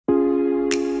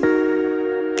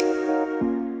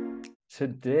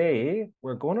today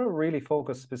we're going to really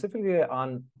focus specifically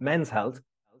on men's health.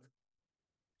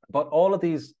 But all of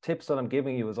these tips that I'm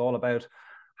giving you is all about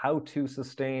how to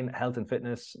sustain health and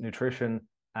fitness, nutrition,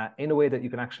 in a way that you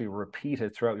can actually repeat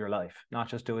it throughout your life, not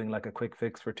just doing like a quick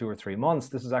fix for 2 or 3 months.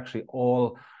 This is actually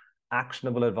all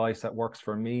actionable advice that works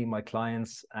for me, my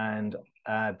clients, and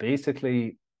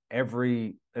basically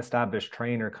every established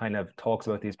trainer kind of talks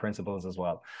about these principles as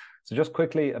well. So just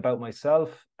quickly about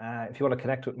myself, if you want to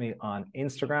connect with me on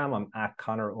Instagram, I'm at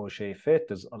Conor O'Shea Fit.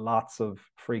 There's lots of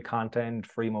free content,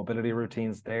 free mobility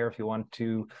routines there if you want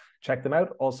to check them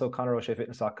out. Also,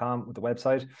 ConorO'SheaFitness.com with the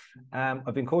website.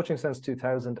 I've been coaching since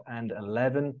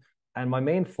 2011, and my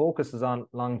main focus is on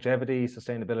longevity,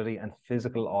 sustainability, and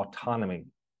physical autonomy.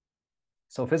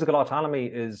 So physical autonomy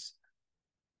is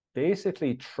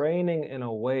basically training in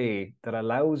a way that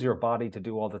allows your body to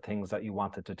do all the things that you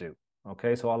want it to do.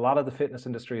 Okay, so a lot of the fitness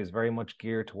industry is very much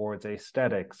geared towards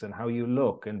aesthetics and how you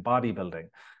look and bodybuilding.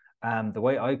 The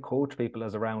way I coach people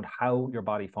is around how your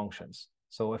body functions.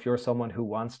 So if you're someone who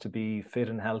wants to be fit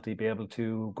and healthy, be able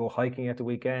to go hiking at the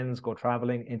weekends, go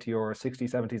traveling into your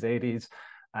 60s, 70s, 80s,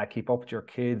 keep up with your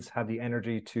kids, have the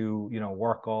energy to,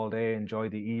 work all day, enjoy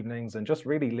the evenings, and just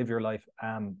really live your life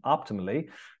optimally.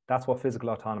 That's what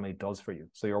physical autonomy does for you.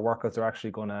 So your workouts are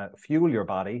actually going to fuel your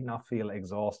body, not feel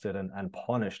exhausted and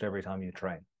punished every time you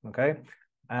train. Okay.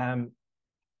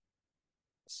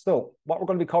 So what we're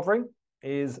going to be covering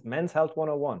is Men's Health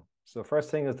 101. So first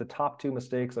thing is the top 2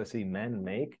 mistakes I see men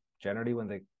make generally when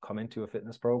they come into a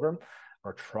fitness program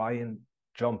or try and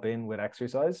jump in with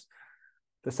exercise.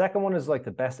 The second one is like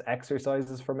the best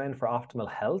exercises for men for optimal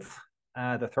health.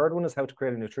 The third one is how to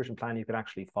create a nutrition plan you can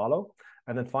actually follow.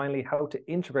 And then finally, how to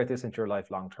integrate this into your life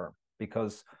long term.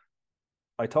 Because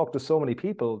I talk to so many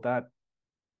people that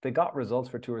they got results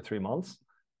for 2 or 3 months,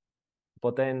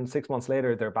 but then 6 months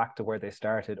later, they're back to where they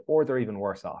started, or they're even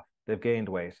worse off. They've gained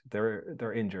weight,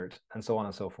 they're injured, and so on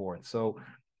and so forth. So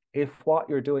if what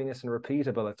you're doing isn't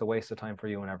repeatable, it's a waste of time for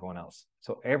you and everyone else.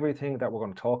 So everything that we're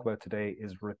going to talk about today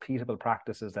is repeatable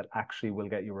practices that actually will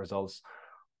get you results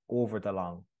over the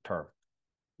long term.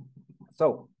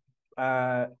 So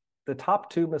the top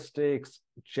 2 mistakes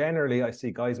generally I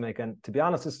see guys make, and to be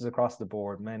honest, this is across the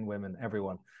board, men, women,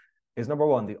 everyone, is number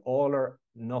 1, the all or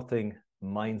nothing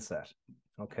mindset.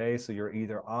 Okay, so you're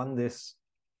either on this,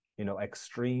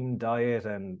 extreme diet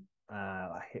and,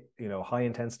 high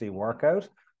intensity workout,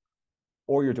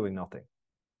 or you're doing nothing.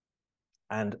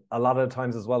 And a lot of the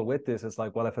times as well with this, it's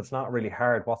like, well, if it's not really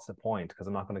hard, what's the point? Because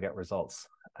I'm not going to get results.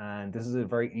 And this is a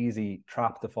very easy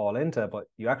trap to fall into, but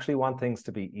you actually want things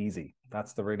to be easy.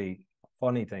 That's the really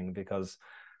funny thing, because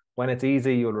when it's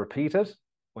easy, you'll repeat it.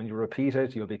 When you repeat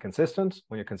it, you'll be consistent.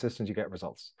 When you're consistent, you get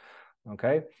results.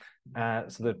 Okay.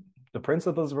 So the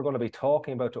principles we're going to be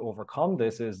talking about to overcome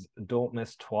this is don't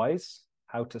miss twice,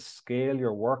 how to scale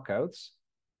your workouts,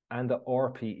 and the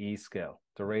RPE scale,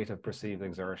 the rate of perceived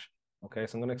exertion. Okay,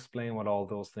 so I'm going to explain what all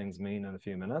those things mean in a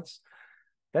few minutes.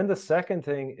 Then the second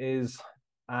thing is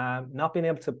not being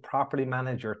able to properly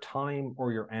manage your time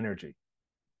or your energy.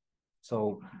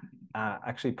 So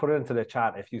actually put it into the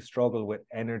chat if you struggle with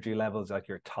energy levels, like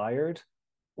you're tired,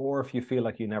 or if you feel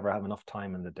like you never have enough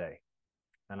time in the day.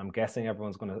 And I'm guessing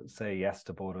everyone's going to say yes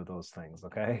to both of those things,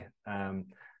 okay?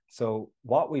 So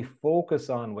what we focus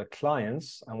on with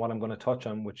clients, and what I'm going to touch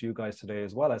on with you guys today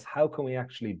as well, is how can we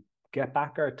actually get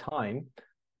back our time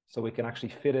so we can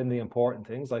actually fit in the important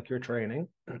things like your training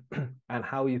and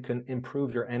how you can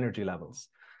improve your energy levels.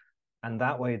 And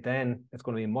that way, then it's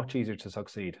going to be much easier to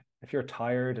succeed. If you're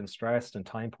tired and stressed and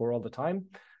time poor all the time,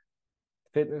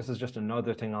 fitness is just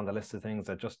another thing on the list of things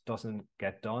that just doesn't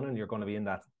get done, and you're going to be in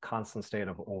that constant state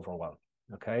of overwhelm.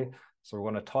 Okay, so we're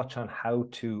going to touch on how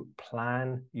to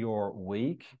plan your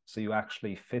week so you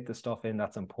actually fit the stuff in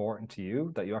that's important to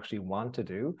you, that you actually want to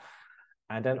do.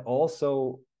 And then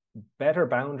also better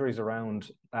boundaries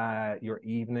around your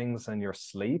evenings and your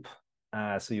sleep,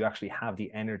 so you actually have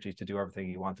the energy to do everything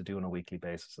you want to do on a weekly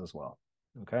basis as well.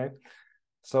 Okay,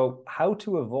 so how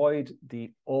to avoid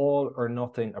the all or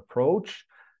nothing approach.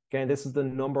 Again, this is the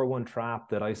number 1 trap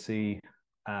that I see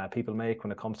people make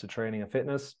when it comes to training and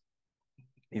fitness.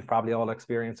 You've probably all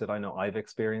experienced it. I know I've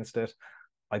experienced it.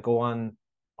 I go on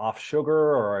off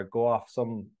sugar, or I go off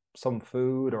some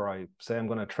food, or I say I'm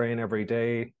going to train every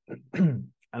day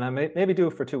and I maybe do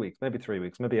it for 2 weeks, maybe 3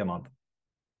 weeks, maybe a month,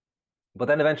 but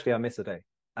then eventually I miss a day.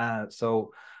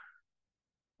 So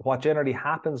what generally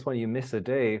happens when you miss a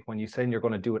day, when you say you're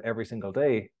going to do it every single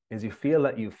day, is you feel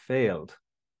that you failed.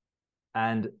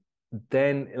 And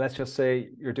then let's just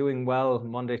say you're doing well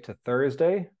Monday to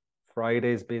Thursday,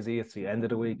 Friday's busy, it's the end of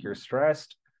the week, you're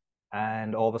stressed,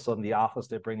 and all of a sudden the office,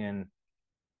 they bring in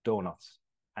donuts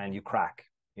and you crack.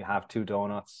 You have 2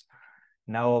 donuts.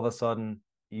 Now all of a sudden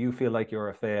you feel like you're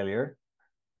a failure.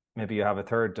 Maybe you have a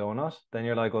 3rd donut. Then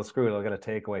you're like, well, screw it, I'll get a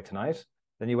takeaway tonight.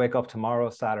 Then you wake up tomorrow,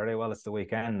 Saturday. Well, it's the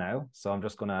weekend now, so I'm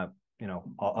just gonna,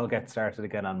 I'll get started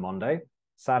again on Monday.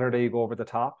 Saturday, you go over the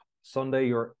top. Sunday,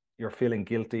 you're feeling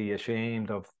guilty,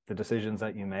 ashamed of the decisions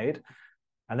that you made.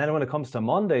 And then when it comes to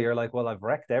Monday, you're like, well, I've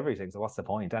wrecked everything, so what's the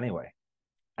point anyway?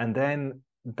 And then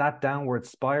that downward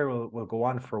spiral will go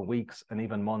on for weeks and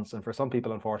even months, and for some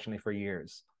people, unfortunately, for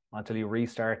years, until you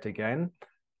restart again.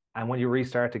 And when you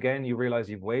restart again, you realize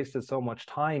you've wasted so much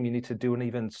time. You need to do an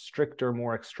even stricter,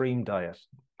 more extreme diet,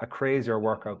 a crazier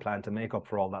workout plan to make up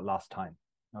for all that lost time.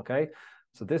 Okay.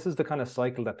 So this is the kind of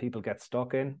cycle that people get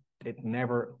stuck in. It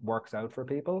never works out for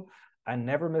people, and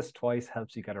never miss twice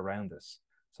helps you get around this.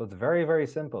 So it's very, very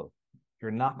simple. You're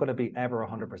not going to be ever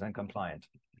 100% compliant.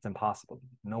 It's impossible.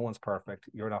 No one's perfect.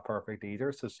 You're not perfect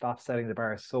either. So stop setting the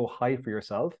bar so high for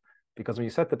yourself, because when you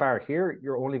set the bar here,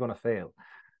 you're only going to fail.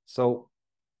 So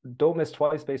don't miss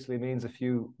twice basically means if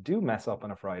you do mess up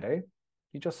on a Friday,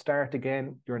 you just start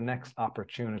again your next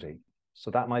opportunity.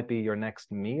 So that might be your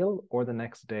next meal or the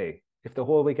next day. If the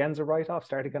whole weekend's a write-off,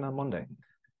 start again on Monday.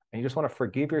 And you just want to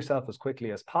forgive yourself as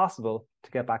quickly as possible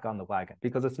to get back on the wagon,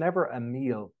 because it's never a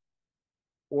meal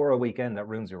or a weekend that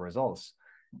ruins your results.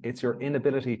 It's your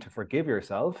inability to forgive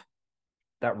yourself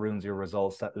that ruins your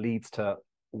results, that leads to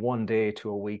one day, to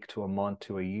a week, to a month,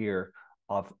 to a year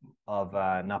of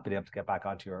not being able to get back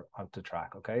onto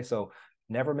track. Okay, so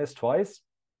never miss twice.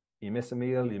 You miss a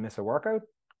meal, you miss a workout,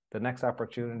 the next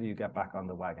opportunity you get back on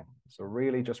the wagon. So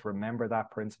really just remember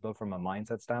that principle from a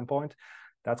mindset standpoint.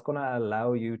 That's going to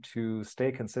allow you to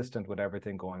stay consistent with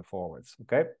everything going forwards.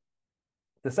 Okay,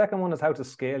 the second one is how to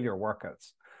scale your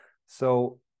workouts.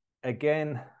 So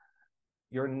again,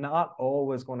 you're not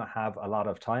always going to have a lot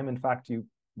of time. In fact, you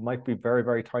might be very,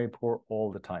 very time poor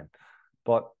all the time.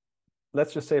 But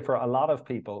let's just say for a lot of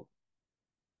people,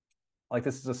 like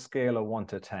this is a scale of 1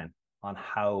 to 10 on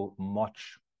how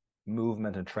much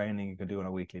movement and training you can do on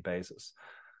a weekly basis.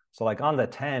 So like on the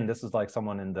 10, this is like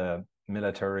someone in the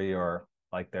military, or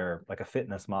like they're like a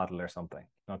fitness model or something.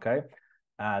 Okay.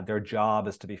 Their job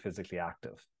is to be physically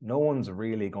active. No one's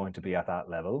really going to be at that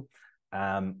level.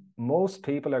 Most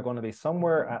people are going to be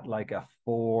somewhere at like a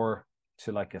 4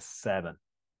 to like a 7.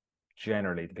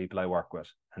 Generally, the people I work with,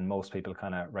 and most people,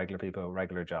 kind of regular people,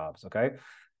 regular jobs. Okay.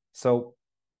 So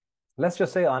let's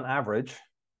just say on average,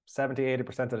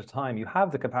 70-80% of the time, you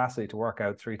have the capacity to work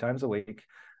out 3 times a week,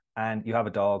 and you have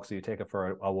a dog, so you take it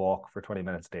for a walk for 20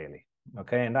 minutes daily.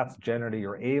 Okay. And that's generally,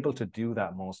 you're able to do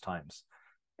that most times.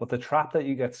 But the trap that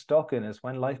you get stuck in is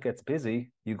when life gets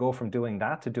busy, you go from doing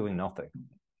that to doing nothing.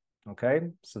 Okay.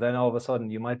 So then all of a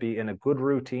sudden you might be in a good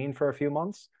routine for a few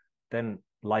months, then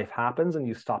life happens and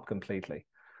you stop completely.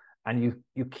 And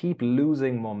you keep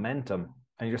losing momentum,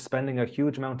 and you're spending a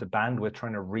huge amount of bandwidth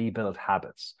trying to rebuild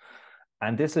habits.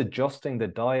 And this adjusting the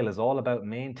dial is all about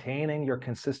maintaining your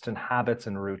consistent habits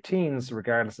and routines,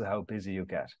 regardless of how busy you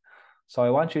get. So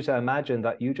I want you to imagine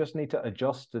that you just need to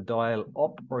adjust the dial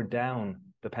up or down,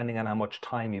 depending on how much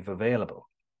time you've available.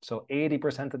 So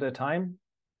 80% of the time,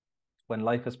 when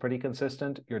life is pretty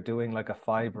consistent, you're doing like a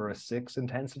 5 or a 6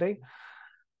 intensity.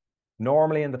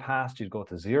 Normally in the past, you'd go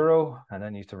to 0 and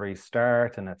then you have to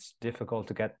restart, and it's difficult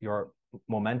to get your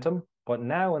momentum. But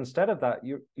now, instead of that,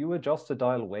 you adjust the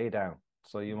dial way down.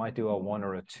 So you might do a 1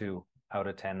 or a 2 out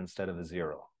of 10 instead of a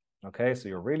 0. Okay, so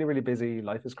you're really, really busy.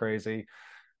 Life is crazy.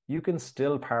 You can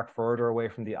still park further away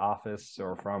from the office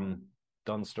or from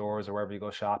Dunnes Stores or wherever you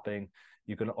go shopping.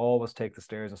 You can always take the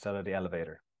stairs instead of the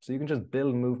elevator. So you can just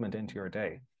build movement into your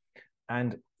day.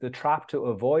 And the trap to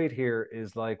avoid here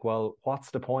is like, well,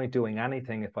 what's the point doing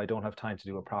anything if I don't have time to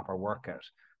do a proper workout?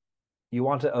 You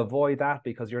want to avoid that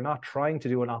because you're not trying to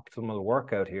do an optimal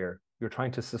workout here. You're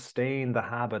trying to sustain the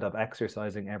habit of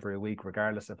exercising every week,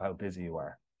 regardless of how busy you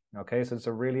are. Okay, so it's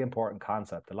a really important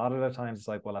concept. A lot of the times it's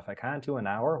like, well, if I can't do an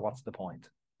hour, what's the point?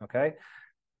 Okay,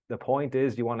 the point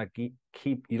is you want to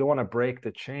you don't want to break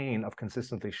the chain of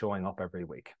consistently showing up every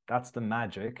week. That's the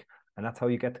magic, and that's how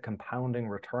you get the compounding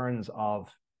returns of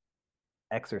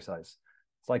exercise.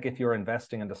 It's like if you're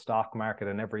investing in the stock market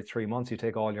and every 3 months you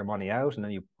take all your money out and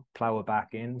then you plow it back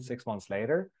in 6 months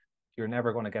later, you're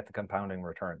never going to get the compounding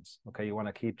returns. Okay, you want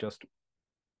to keep just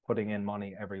putting in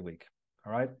money every week.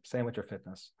 All right, same with your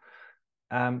fitness.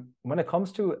 When it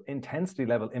comes to intensity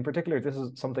level, in particular, this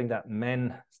is something that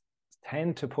men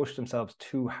tend to push themselves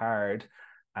too hard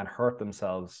and hurt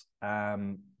themselves,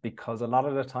 because a lot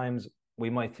of the times we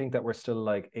might think that we're still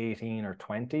like 18 or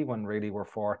 20 when really we're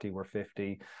 40, we're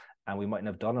 50. and we mightn't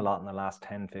have done a lot in the last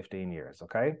 10, 15 years,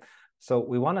 okay? So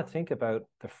we want to think about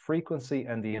the frequency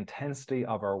and the intensity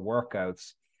of our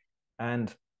workouts.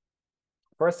 And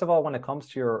first of all, when it comes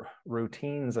to your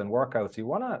routines and workouts, you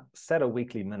want to set a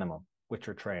weekly minimum with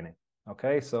your training,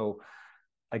 okay? So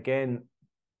again,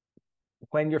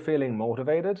 when you're feeling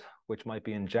motivated, which might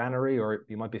be in January, or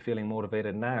you might be feeling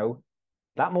motivated now,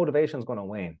 that motivation is going to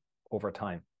wane over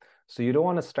time. So you don't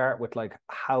want to start with like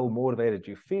how motivated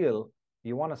you feel.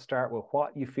 You want to start with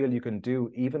what you feel you can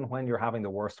do even when you're having the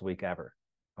worst week ever.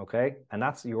 Okay. And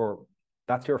that's your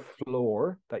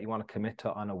floor that you want to commit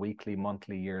to on a weekly,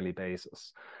 monthly, yearly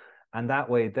basis. And that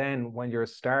way, then when you're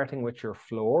starting with your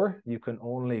floor, you can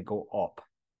only go up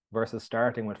versus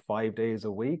starting with 5 days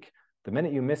a week. The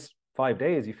minute you miss 5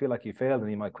 days, you feel like you failed and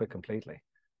you might quit completely.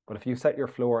 But if you set your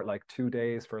floor at like 2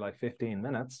 days for like 15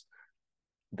 minutes,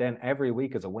 then every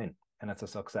week is a win and it's a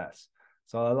success.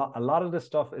 So a lot of this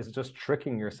stuff is just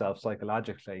tricking yourself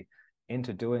psychologically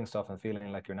into doing stuff and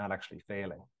feeling like you're not actually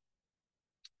failing.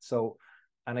 So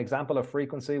an example of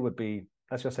frequency would be,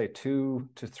 let's just say 2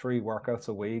 to 3 workouts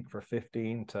a week for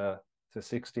 15 to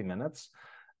 60 minutes.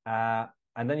 And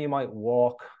then you might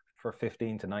walk for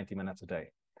 15 to 90 minutes a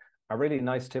day. A really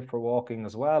nice tip for walking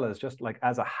as well is just like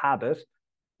as a habit,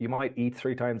 you might eat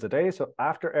 3 times a day. So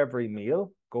after every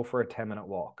meal, go for a 10-minute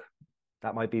walk.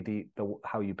 That might be the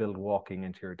how you build walking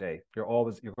into your day. You're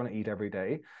going to eat every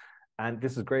day. And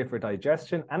this is great for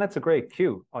digestion. And it's a great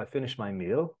cue. I finished my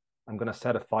meal. I'm going to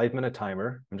set a 5-minute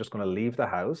timer. I'm just going to leave the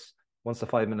house. Once the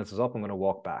 5 minutes is up, I'm going to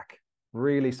walk back.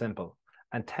 Really simple.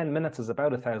 And 10 minutes is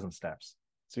about 1,000 steps.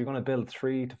 So you're going to build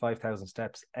 3,000 to 5,000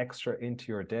 steps extra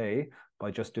into your day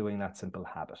by just doing that simple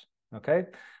habit. Okay.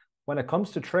 When it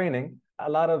comes to training, a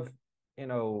lot of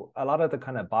the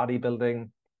kind of bodybuilding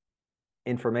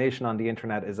information on the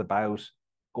internet is about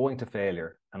going to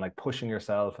failure and like pushing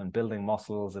yourself and building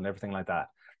muscles and everything like that.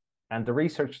 And the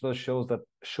research does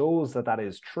shows that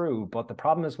is true. But the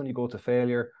problem is when you go to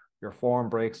failure, your form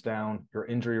breaks down, your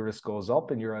injury risk goes up,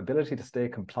 and your ability to stay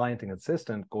compliant and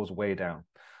consistent goes way down.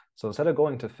 So instead of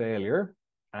going to failure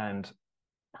and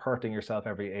hurting yourself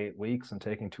every 8 weeks and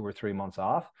taking 2 or 3 months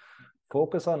off,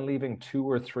 focus on leaving 2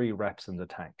 or 3 reps in the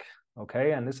tank.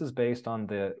 Okay. And this is based on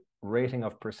the rating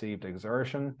of perceived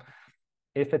exertion.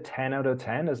 If a 10 out of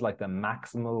 10 is like the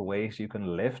maximal weight you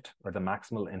can lift or the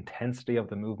maximal intensity of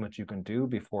the movement you can do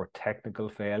before technical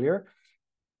failure,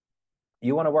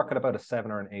 you want to work at about a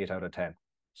 7 or an 8 out of 10.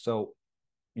 So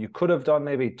you could have done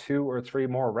maybe 2 or 3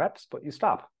 more reps, but you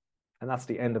stop. And that's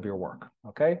the end of your work.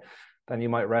 Okay. Then you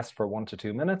might rest for 1 to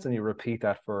 2 minutes and you repeat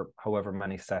that for however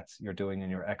many sets you're doing in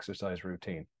your exercise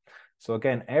routine. So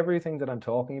again, everything that I'm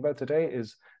talking about today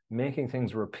is making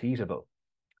things repeatable.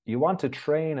 You want to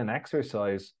train and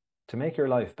exercise to make your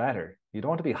life better. You don't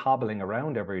want to be hobbling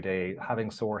around every day,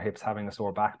 having sore hips, having a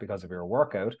sore back because of your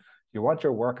workout. You want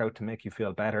your workout to make you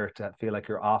feel better, to feel like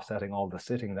you're offsetting all the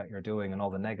sitting that you're doing and all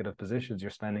the negative positions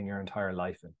you're spending your entire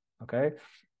life in. Okay.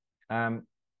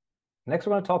 Next,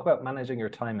 we're going to talk about managing your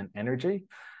time and energy.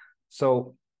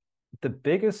 So the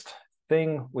biggest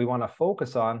thing we want to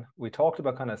focus on, we talked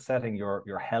about kind of setting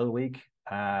your hell week,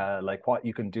 like what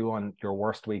you can do on your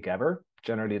worst week ever.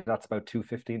 Generally, that's about 2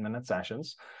 15-minute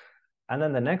sessions. And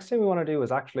then the next thing we want to do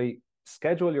is actually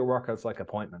schedule your workouts like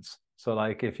appointments. So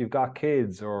like if you've got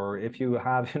kids or if you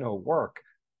have, work,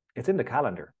 it's in the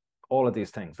calendar. All of these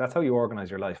things. That's how you organize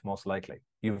your life, most likely.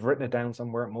 You've written it down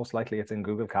somewhere. Most likely it's in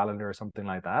Google Calendar or something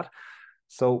like that.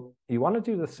 So you want to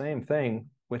do the same thing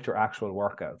with your actual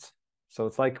workouts. So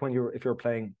it's like if you're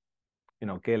playing,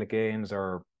 Gaelic games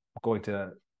or going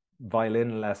to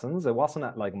violin lessons, it wasn't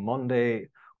at like Monday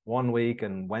one week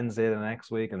and Wednesday the next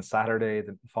week and Saturday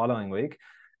the following week.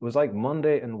 It was like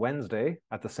Monday and Wednesday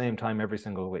at the same time every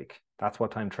single week. That's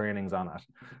what time training's on at.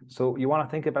 So you want to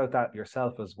think about that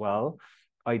yourself as well.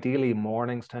 Ideally,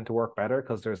 mornings tend to work better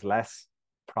because there's less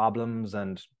problems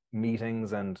and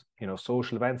meetings and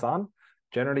social events on.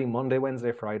 Generally Monday,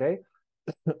 Wednesday, Friday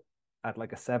at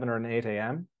like a 7 or an 8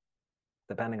 a.m.,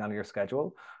 depending on your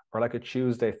schedule, or like a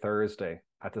Tuesday, Thursday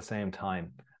at the same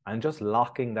time. And just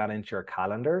locking that into your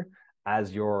calendar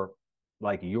as your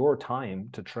time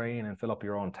to train and fill up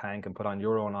your own tank and put on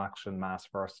your own oxygen mask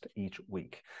first each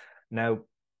week. Now,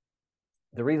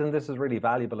 the reason this is really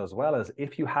valuable as well is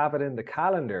if you have it in the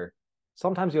calendar,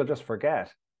 sometimes you'll just forget,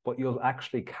 but you'll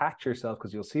actually catch yourself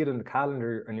because you'll see it in the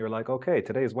calendar and you're like, okay,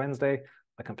 today's Wednesday.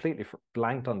 I completely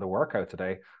blanked on the workout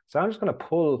today. So I'm just going to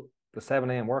pull the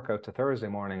 7 a.m. workout to Thursday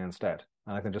morning instead.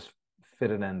 And I can just fit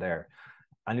it in there.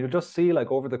 And you'll just see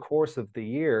like over the course of the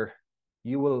year,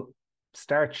 you will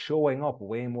start showing up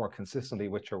way more consistently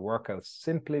with your workouts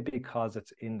simply because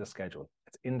it's in the schedule.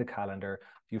 It's in the calendar.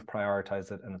 you've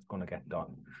prioritized it and it's going to get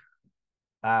done.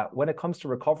 When it comes to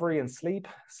recovery and sleep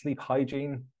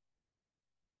hygiene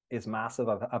is massive.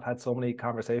 I've had so many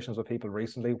conversations with people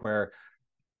recently where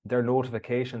their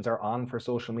notifications are on for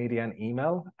social media and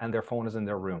email, and their phone is in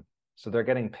their room. So they're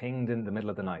getting pinged in the middle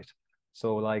of the night.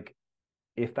 So like,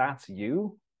 if that's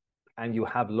you and you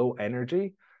have low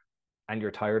energy and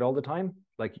you're tired all the time,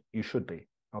 like you should be,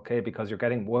 okay? Because you're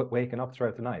getting waking up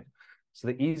throughout the night. So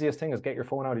the easiest thing is get your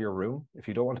phone out of your room. If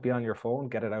you don't want to be on your phone,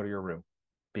 get it out of your room,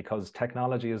 because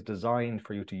technology is designed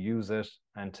for you to use it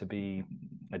and to be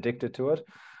addicted to it.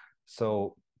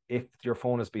 So if your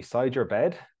phone is beside your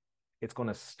bed, it's going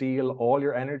to steal all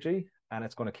your energy and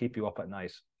it's going to keep you up at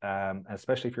night.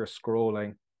 Especially if you're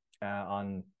scrolling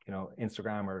on,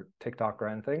 Instagram or TikTok or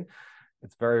anything,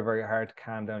 it's very, very hard to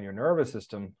calm down your nervous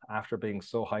system after being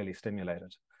so highly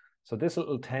stimulated. So this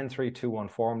little 10-3-2-1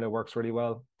 formula works really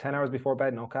well. 10 hours before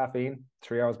bed, no caffeine.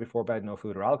 3 hours before bed, no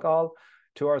food or alcohol.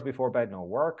 2 hours before bed, no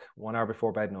work. 1 hour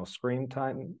before bed, no screen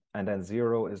time. And then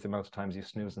 0 is the amount of times you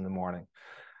snooze in the morning.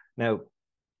 Now,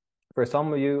 for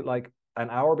some of you, like an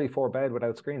hour before bed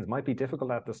without screens might be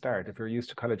difficult at the start if you're used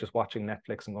to kind of just watching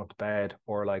Netflix and going to bed,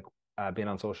 or like being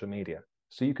on social media.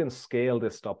 So you can scale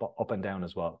this stuff up and down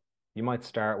as well. You might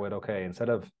start with, okay, instead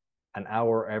of an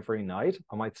hour every night,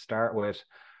 I might start with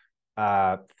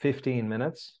 15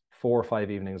 minutes, 4 or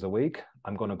 5 evenings a week.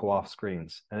 I'm going to go off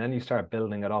screens. And then you start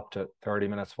building it up to 30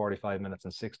 minutes, 45 minutes,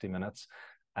 and 60 minutes.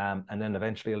 And then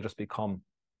eventually it'll just become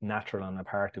natural and a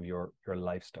part of your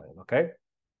lifestyle. Okay.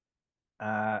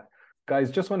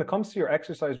 Guys, just when it comes to your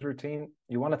exercise routine,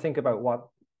 you want to think about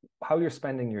how you're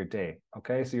spending your day.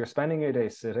 Okay. So you're spending your day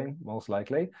sitting, most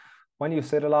likely. When you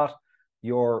sit a lot,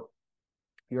 your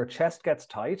chest gets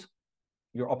tight,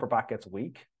 your upper back gets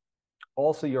weak.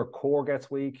 Also, your core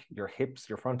gets weak, your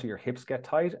front of your hips get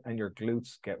tight, and your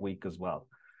glutes get weak as well.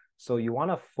 So you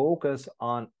want to focus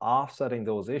on offsetting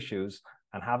those issues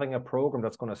and having a program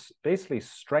that's going to basically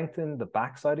strengthen the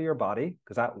backside of your body,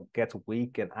 because that gets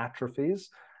weak and atrophies,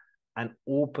 and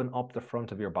open up the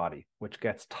front of your body, which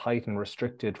gets tight and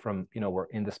restricted from, we're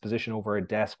in this position over a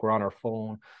desk, we're on our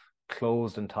phone,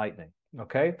 closed and tightening.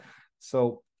 Okay.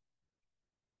 So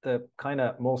the kind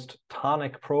of most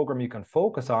tonic program you can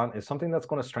focus on is something that's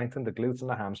going to strengthen the glutes and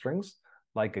the hamstrings,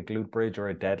 like a glute bridge or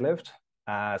a deadlift.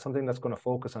 Something that's going to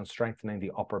focus on strengthening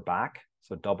the upper back,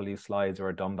 so W slides or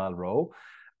a dumbbell row.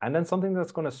 And then something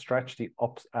that's going to stretch the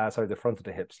front of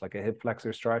the hips, like a hip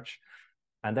flexor stretch,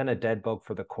 and then a dead bug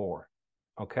for the core.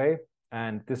 Okay.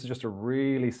 And this is just a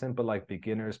really simple, like,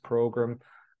 beginner's program.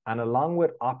 And along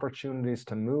with opportunities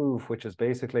to move, which is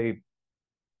basically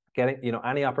getting,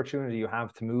 any opportunity you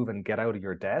have to move and get out of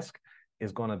your desk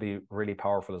is going to be really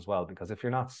powerful as well. Because if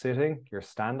you're not sitting, you're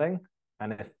standing.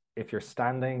 And if you're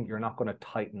standing, you're not going to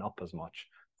tighten up as much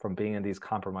from being in these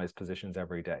compromised positions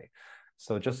every day.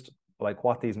 So just like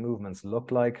what these movements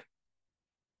look like,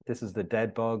 this is the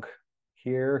dead bug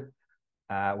here,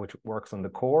 which works on the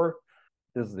core.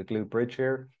 This is the glute bridge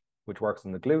here, which works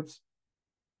on the glutes.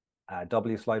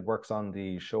 W slide works on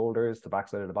the shoulders, the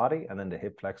backside of the body, and then the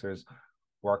hip flexors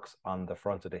works on the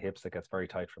front of the hips that gets very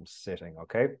tight from sitting.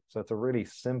 Okay. So it's a really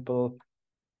simple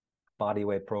body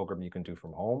weight program you can do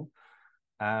from home.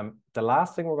 The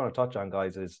last thing we're going to touch on,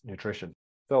 guys, is nutrition.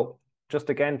 So just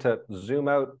again, to zoom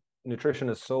out, nutrition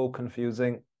is so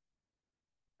confusing.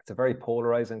 It's a very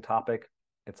polarizing topic.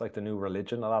 It's like the new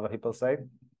religion, a lot of people say.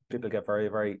 People get very,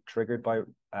 very triggered by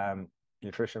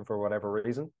nutrition for whatever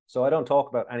reason. So I don't talk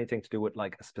about anything to do with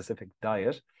like a specific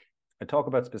diet. I talk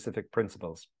about specific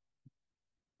principles.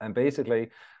 And basically,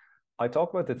 I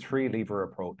talk about the 3-lever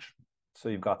approach. So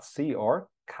you've got CR,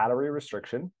 calorie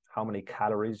restriction, how many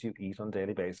calories you eat on a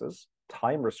daily basis;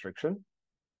 time restriction,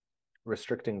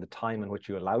 restricting the time in which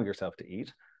you allow yourself to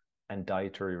eat; and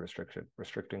dietary restriction,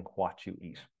 restricting what you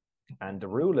eat. And the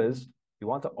rule is you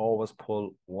want to always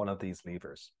pull one of these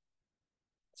levers.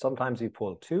 Sometimes you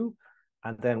pull 2,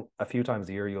 and then a few times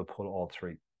a year you'll pull all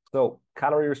 3. So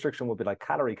calorie restriction would be like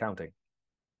calorie counting.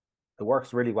 It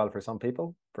works really well for some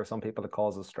people. For some people, it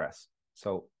causes stress.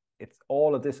 So it's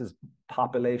all of this is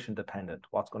population dependent.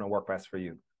 What's going to work best for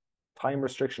you? Time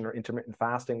restriction or intermittent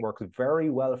fasting works very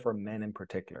well for men in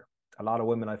particular. A lot of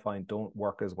women I find don't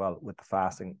work as well with the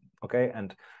fasting. Okay.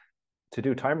 And to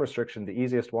do time restriction, the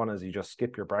easiest one is you just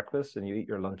skip your breakfast and you eat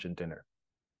your lunch and dinner.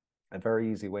 A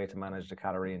very easy way to manage the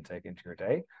calorie intake into your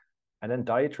day. And then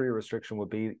dietary restriction would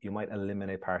be you might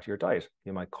eliminate part of your diet.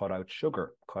 You might cut out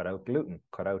sugar, cut out gluten,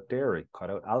 cut out dairy,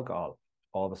 cut out alcohol.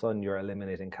 All of a sudden, you're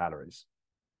eliminating calories.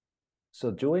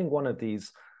 So doing one of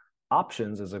these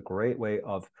options is a great way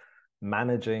of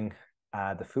managing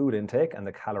the food intake and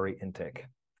the calorie intake.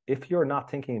 If you're not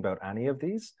thinking about any of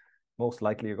these, most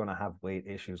likely you're going to have weight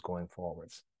issues going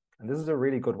forwards. And this is a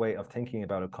really good way of thinking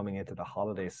about it coming into the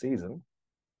holiday season.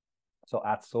 So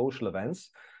at social events,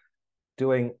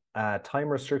 doing a time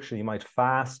restriction, you might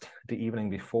fast the evening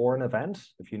before an event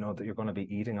if you know that you're going to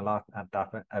be eating a lot at that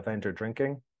event or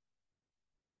drinking,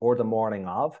 or the morning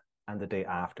of and the day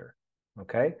after.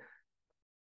 Okay.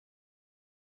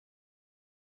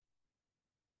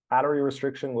 Calorie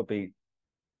restriction would be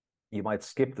you might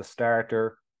skip the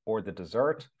starter or the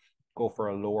dessert, go for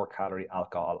a lower calorie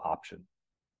alcohol option.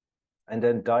 And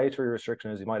then dietary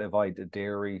restriction is you might avoid the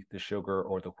dairy, the sugar,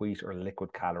 or the wheat or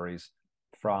liquid calories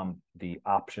from the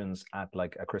options at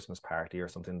like a Christmas party or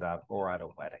something that, or at a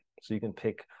wedding. So you can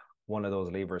pick one of those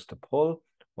levers to pull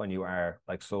when you are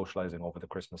like socializing over the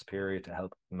Christmas period to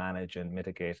help manage and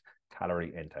mitigate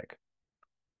calorie intake.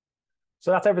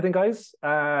 So that's everything, guys.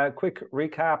 Quick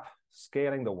recap: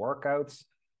 scaling the workouts,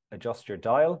 adjust your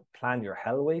dial, plan your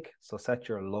hell week. So set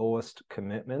your lowest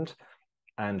commitment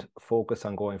and focus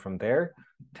on going from there.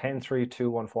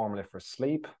 10-3-2-1 formula for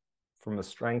sleep. From a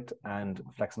strength and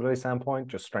flexibility standpoint,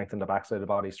 just strengthen the backside of the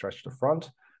body, stretch the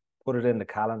front, put it in the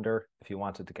calendar if you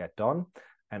want it to get done,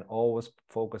 and always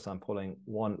focus on pulling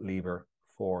one lever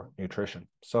for nutrition.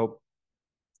 So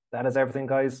that is everything,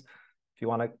 guys. If you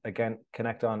want to, again,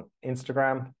 connect on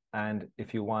Instagram, and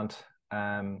if you want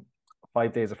 5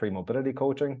 days of free mobility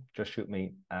coaching, just shoot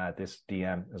me this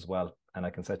DM as well, and I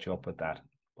can set you up with that.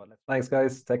 But thanks,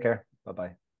 guys. Take care.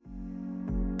 Bye-bye.